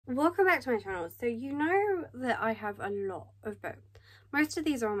Welcome back to my channel. So you know that I have a lot of books. Most of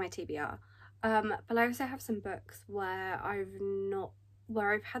these are on my TBR, but I also have some books where I've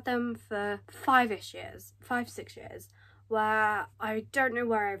had them for 5-6 years, where I don't know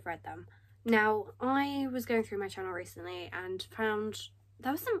where I've read them. Now, I was going through my channel recently and found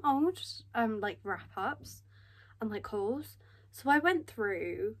there were some old like wrap-ups and like hauls. So I went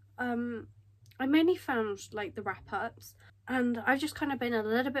through, I mainly found like the wrap-ups, and I've just kind of been a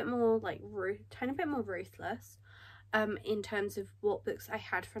little bit more like tiny bit more ruthless in terms of what books I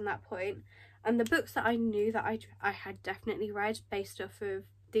had from that point, and the books that I knew that I had definitely read based off of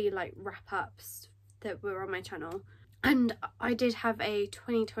the like wrap-ups that were on my channel. And I did have a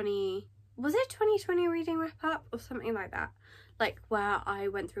 2020, was it 2020 reading wrap-up or something like that, like where I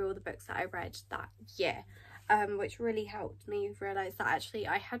went through all the books that I read that year, which really helped me realise that actually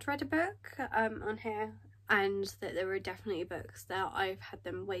I had read a book on here, and that there were definitely books that I've had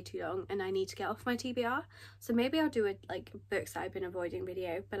them way too long and I need to get off my TBR. So maybe I'll do a like books that I've been avoiding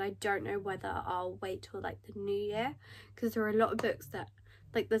video, but I don't know whether I'll wait till like the new year, because there are a lot of books that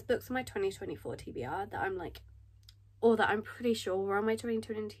like there's books on my 2024 TBR that I'm like, or that I'm pretty sure were on my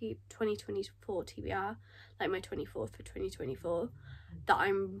 2024 TBR, like my 24th for 2024, that I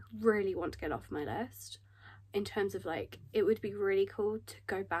really want to get off my list. In terms of like, it would be really cool to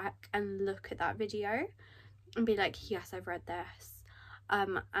go back and look at that video and be like, yes, I've read this.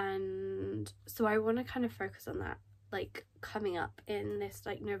 And so I want to kind of focus on that, like coming up in this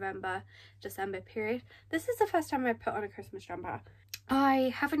like November, December period. This is the first time I put on a Christmas jumper.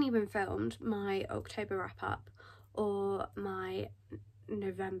 I haven't even filmed my October wrap up or my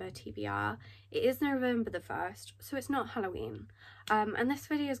November TBR. It is November the 1st, so it's not Halloween, and this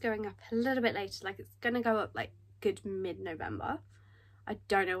video is going up a little bit later, like it's gonna go up like good mid-November. I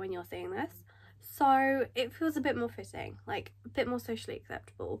don't know when you're seeing this, so it feels a bit more fitting, like a bit more socially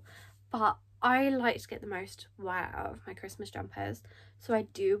acceptable. But I like to get the most wear out of my Christmas jumpers, so I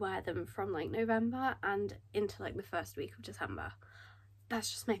do wear them from like November and into like the first week of December.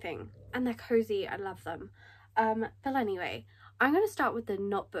 That's just my thing, and they're cozy. I love them. But anyway, I'm going to start with the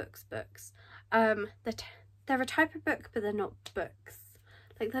not books. They're a type of book, but they're not books.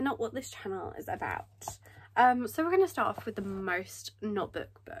 Like, they're not what this channel is about. So we're going to start off with the most not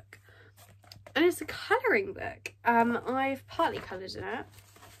book. And it's a colouring book. I've partly coloured in it.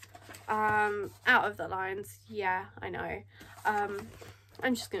 Out of the lines. Yeah, I know.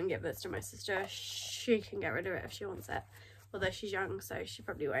 I'm just going to give this to my sister. She can get rid of it if she wants it. Although she's young, so she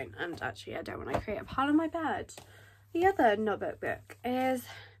probably won't. And actually, I don't want to create a pile on my bed. The other not book is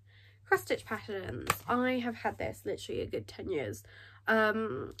cross stitch patterns. I have had this literally a good 10 years.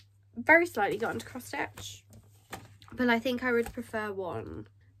 Very slightly got into cross stitch, but I think I would prefer one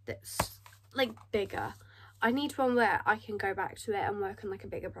that's like bigger. I need one where I can go back to it and work on like a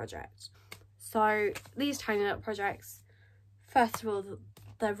bigger project. So these tiny little projects, first of all,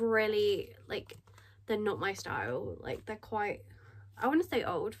 they're really like, they're not my style. Like, they're quite, I want to say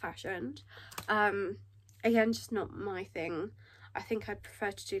old-fashioned. Again, just not my thing. I think I'd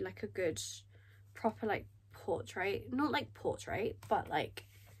prefer to do like a good proper like portrait, not like portrait, but like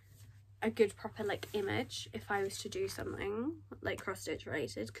a good proper like image if I was to do something like cross stitch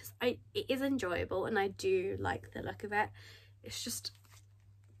related, because it is enjoyable and I do like the look of it. It's just,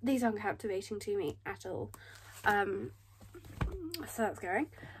 these aren't captivating to me at all. So that's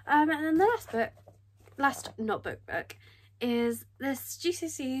going. And then the last not book is this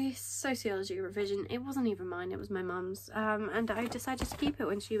GCSE sociology revision. It wasn't even mine, it was my mum's, and I decided to keep it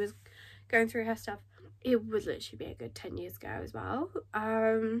when she was going through her stuff. It would literally be a good 10 years ago as well,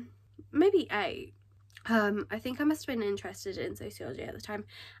 maybe 8. I think I must have been interested in sociology at the time,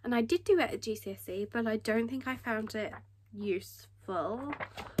 and I did do it at GCSE, but I don't think I found it useful.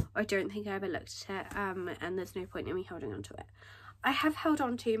 I don't think I ever looked at it, and there's no point in me holding on to it. I have held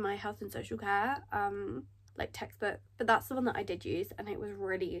on to my health and social care like textbook, but that's the one that I did use and it was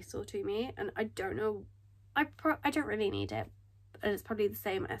really useful to me, and I don't know, I don't really need it, and it's probably the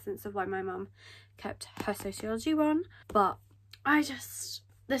same essence of why my mum kept her sociology one, but this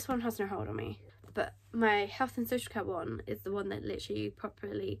one has no hold on me. But my health and social care one is the one that literally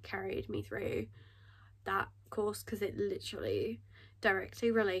properly carried me through that course, because it literally directly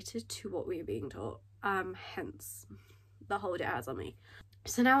related to what we were being taught, hence the hold it has on me.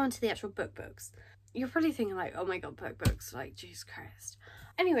 So now on to the actual books. You're probably thinking like, oh my god, books, like Jesus Christ.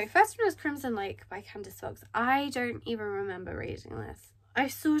 Anyway, first one is Crimson Lake by Candice Fox. I don't even remember reading this. I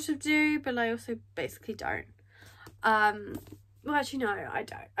sort of do, but I also basically don't. Well, actually no, I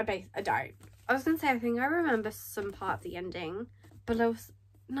don't. I don't. I was gonna say I think I remember some part of the ending, but no,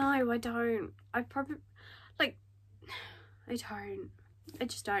 I don't. I probably, like, I don't. I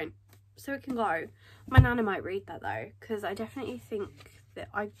just don't. So it can go. My nana might read that though, because I definitely think that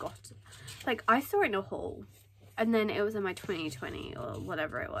I got, like, I saw it in a haul and then it was in my 2020 or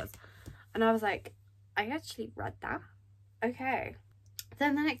whatever it was, and I was like, I actually read that. Okay.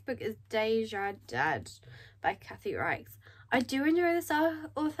 Then the next book is Deja Dad by Kathy Reichs. I do enjoy this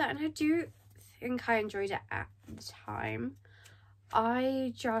author, and I do think I enjoyed it at the time.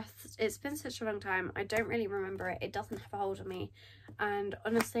 It's been such a long time, I don't really remember it. It doesn't have a hold on me, and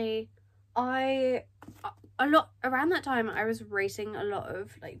honestly, around that time I was rating a lot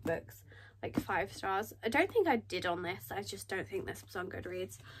of like books like 5 stars. I don't think I did on this, I just don't think this was on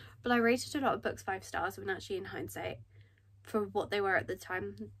Goodreads, but I rated a lot of books 5 stars when actually in hindsight, for what they were at the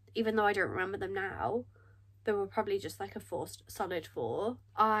time, even though I don't remember them now, they were probably just like a solid 4.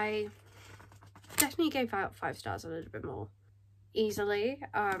 I definitely gave out 5 stars a little bit more easily.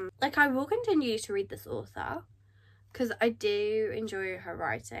 Like, I will continue to read this author because I do enjoy her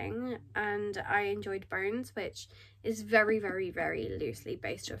writing, and I enjoyed Bones, which is very, very, very loosely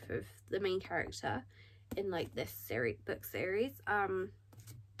based off of the main character in like this book series, but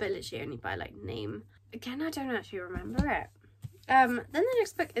literally only by like name. Again, I don't actually remember it. Then the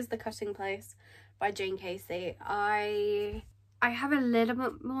next book is The Cutting Place by Jane Casey. I have a little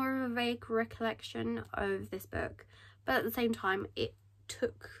bit more of a vague recollection of this book, but at the same time it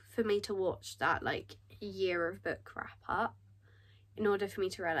took for me to watch that like year of book wrap up in order for me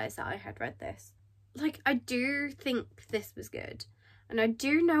to realise that I had read this. Like, I do think this was good, and I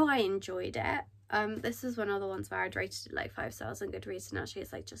do know I enjoyed it. This is one of the ones where I'd rated it like 5 stars on Goodreads, and actually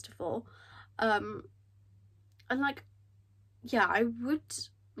it's like just a 4. And like, yeah, I would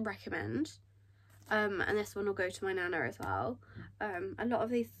recommend. And this one will go to my nana as well. A lot of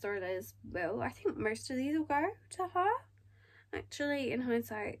these thrillers will. I think most of these will go to her. Actually, in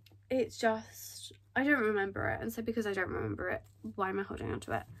hindsight, it's just, I don't remember it. And so because I don't remember it, why am I holding on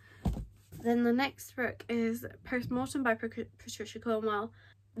to it? Then the next book is Postmortem by Patricia Cornwell.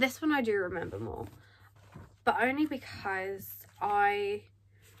 This one I do remember more, but only because I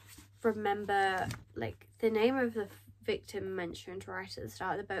remember like the name of the victim mentioned right at the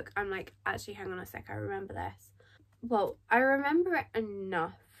start of the book. I'm like, actually, hang on a sec, I remember this. Well, I remember it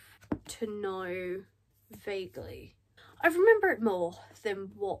enough to know vaguely. I remember it more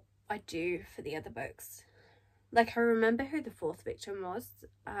than what I do for the other books. Like, I remember who the 4th victim was,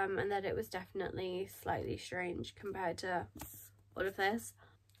 and that it was definitely slightly strange compared to all of this.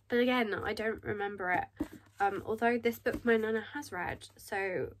 But again, I don't remember it. Although this book my nana has read,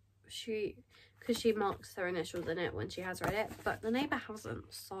 so because she marks her initials in it when she has read it, but the neighbour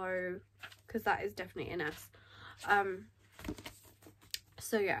hasn't, so, because that is definitely an S.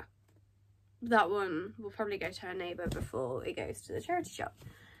 So yeah, that one will probably go to her neighbour before it goes to the charity shop.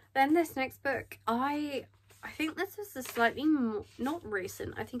 Then this next book, I think this was a slightly more, not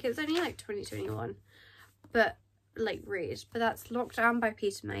recent, I think it was only like 2021, but like read, but that's Lockdown by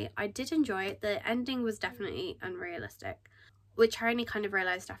Peter May. I did enjoy it. The ending was definitely unrealistic, which I only kind of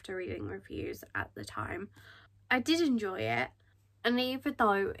realised after reading reviews at the time. I did enjoy it, and even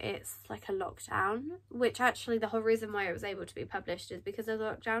though it's like a lockdown, which actually the whole reason why it was able to be published is because of the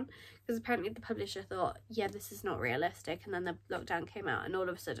lockdown, because apparently the publisher thought, yeah, this is not realistic, and then the lockdown came out and all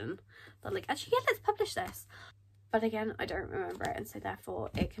of a sudden they're like, actually, yeah, let's publish this. But again, I don't remember it, and so therefore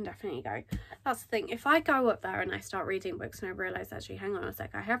it can definitely go. That's the thing, if I go up there and I start reading books and I realise, actually, hang on a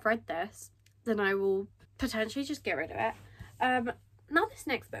sec, I have read this, then I will potentially just get rid of it. Now this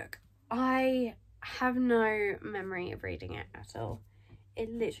next book, I have no memory of reading it at all. It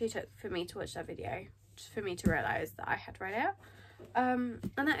literally took for me to watch that video just for me to realise that I had read it. And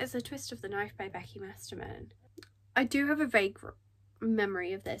that is A Twist of the Knife by Becky Masterman. I do have a vague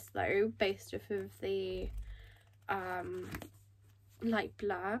memory of this though, based off of the like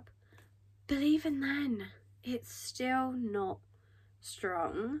blurb, but even then it's still not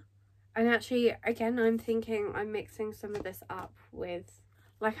strong. And actually, again, I'm thinking I'm mixing some of this up with,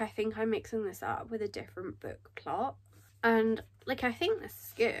 like, I think I'm mixing this up with a different book plot. And, like, I think this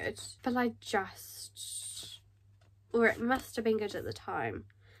is good, but I just, or it must have been good at the time,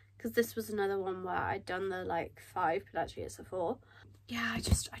 because this was another one where I'd done the, like, 5, but actually it's a 4. Yeah, I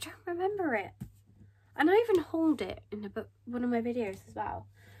don't remember it. And I even hauled it in a book, one of my videos as well.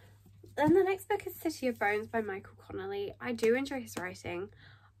 Then the next book is City of Bones by Michael Connolly. I do enjoy his writing.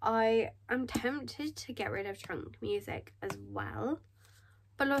 I am tempted to get rid of Trunk Music as well,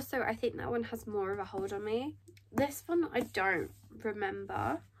 but also I think that one has more of a hold on me. This one I don't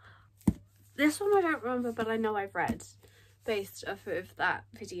remember. But I know I've read based off of that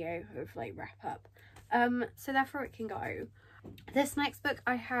video of like wrap up. So therefore it can go. This next book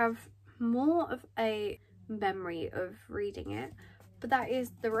I have more of a memory of reading it, But that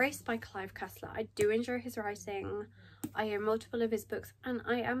is The Race by Clive Cussler. I do enjoy his writing. I own multiple of his books, and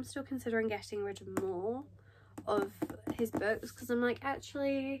I am still considering getting rid of more of his books, because I'm like,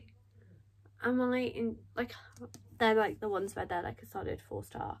 actually, am I in, like, they're like the ones where they're like a solid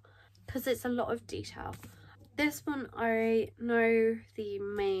 4-star, because it's a lot of detail. This one, I know the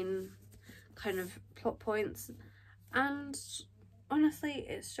main kind of plot points, and honestly,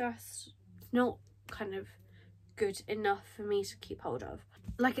 it's just not kind of good enough for me to keep hold of.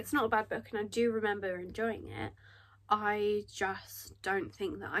 Like, it's not a bad book, and I do remember enjoying it. I just don't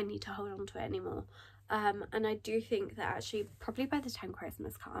think that I need to hold on to it anymore. And I do think that actually probably by the time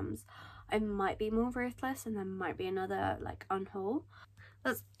Christmas comes, I might be more ruthless, and there might be another like unhaul.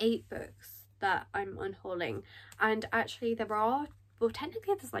 That's 8 books that I'm unhauling, and actually there are, well,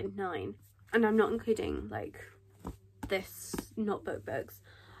 technically there's like 9, and I'm not including like this not book books.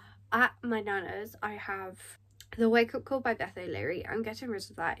 At my nana's I have The Wake Up Call by Beth O'Leary. I'm getting rid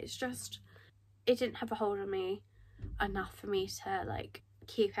of that. It's just, it didn't have a hold on me enough for me to like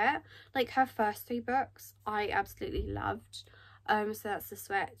keep it. Like, her first 3 books I absolutely loved. So that's The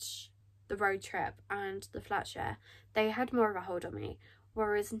Switch, The Road Trip, and The Flat Share. They had more of a hold on me,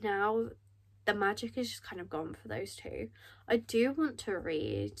 whereas now the magic is just kind of gone for those 2. I do want to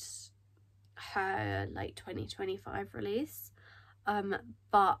read her like 2025 release,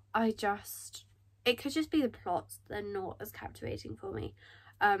 but I just, it could just be the plots, they're not as captivating for me.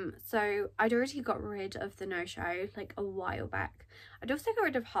 So I'd already got rid of The No Show like a while back. I'd also got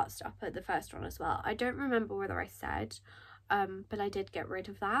rid of Heartstopper, the first one, as well. I don't remember whether I said, but I did get rid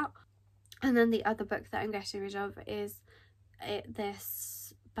of that. And then the other book that I'm getting rid of is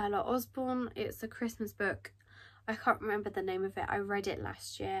this Bella Osborne. It's a Christmas book. I can't remember the name of it. I read it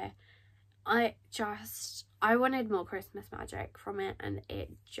last year. I wanted more Christmas magic from it, and it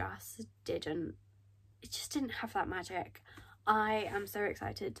just didn't have that magic. I am so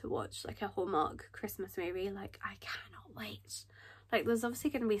excited to watch like a Hallmark Christmas movie. Like, I cannot wait. Like, there's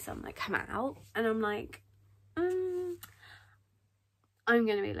obviously going to be some that come out, and I'm like, I'm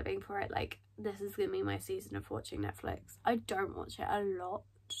going to be living for it. Like, this is going to be my season of watching Netflix. I don't watch it a lot,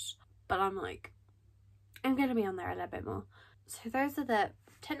 but I'm like, I'm going to be on there a little bit more. So those are the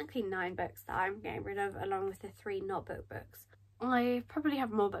technically 9 books that I'm getting rid of, along with the 3 not book books. I probably have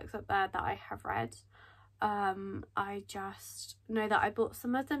more books up there that I have read. I just know that I bought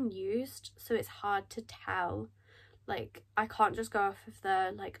some of them used, so it's hard to tell. Like, I can't just go off of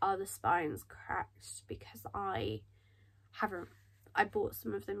the like, are the spines cracked, because I bought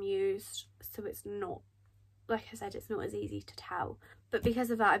some of them used, so it's not, like I said, it's not as easy to tell. But because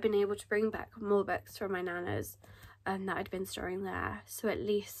of that, I've been able to bring back more books from my nana's and that I'd been storing there, so at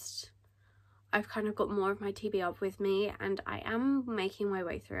least I've kind of got more of my TBR with me, and I am making my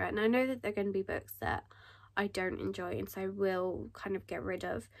way through it. And I know that there are going to be books that I don't enjoy, and so I will kind of get rid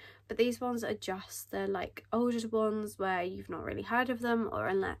of, but these ones are just the like older ones where you've not really heard of them, or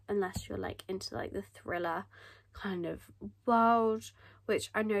unless you're like into like the thriller kind of world,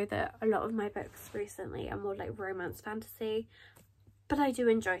 which I know that a lot of my books recently are more like romance fantasy, but I do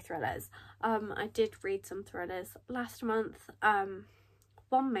enjoy thrillers. I did read some thrillers last month,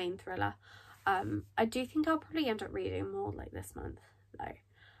 one main thriller. I do think I'll probably end up reading more like this month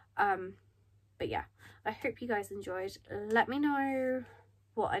though. But yeah, I hope you guys enjoyed. Let me know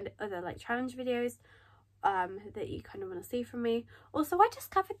what other like challenge videos that you kind of want to see from me. Also, I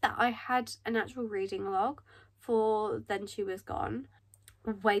discovered that I had an actual reading log for Then She Was Gone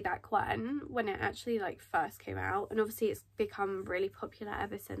way back when it actually like first came out, and obviously it's become really popular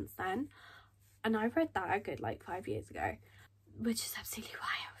ever since then, and I read that a good like 5 years ago, which is absolutely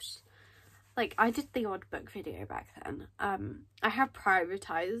wild. Like, I did the odd book video back then. I have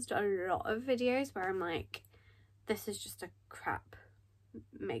prioritised a lot of videos where I'm like, this is just a crap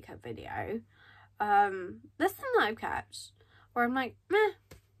makeup video. There's some that I've kept where I'm like, meh,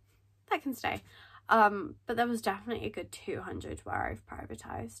 that can stay. But there was definitely a good 200 where I've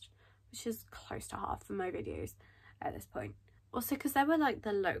prioritised, which is close to half of my videos at this point. Also, because they were like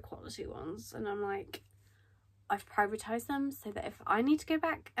the low quality ones, and I'm like, I've prioritised them so that if I need to go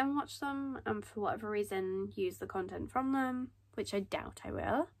back and watch them and for whatever reason use the content from them, which I doubt I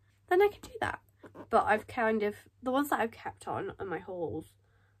will, then I can do that. But I've kind of, the ones that I've kept on are my hauls,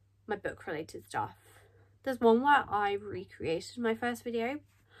 my book related stuff. There's one where I recreated my first video,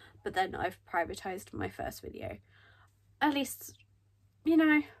 but then I've prioritised my first video. At least, you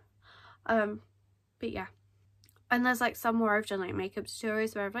know, but yeah. And there's like some where I've done like makeup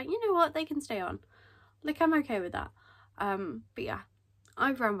tutorials where I'm like, you know what, they can stay on. Like, I'm okay with that. But yeah,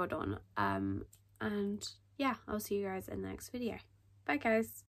 I've rambled on. And yeah, I'll see you guys in the next video. Bye guys.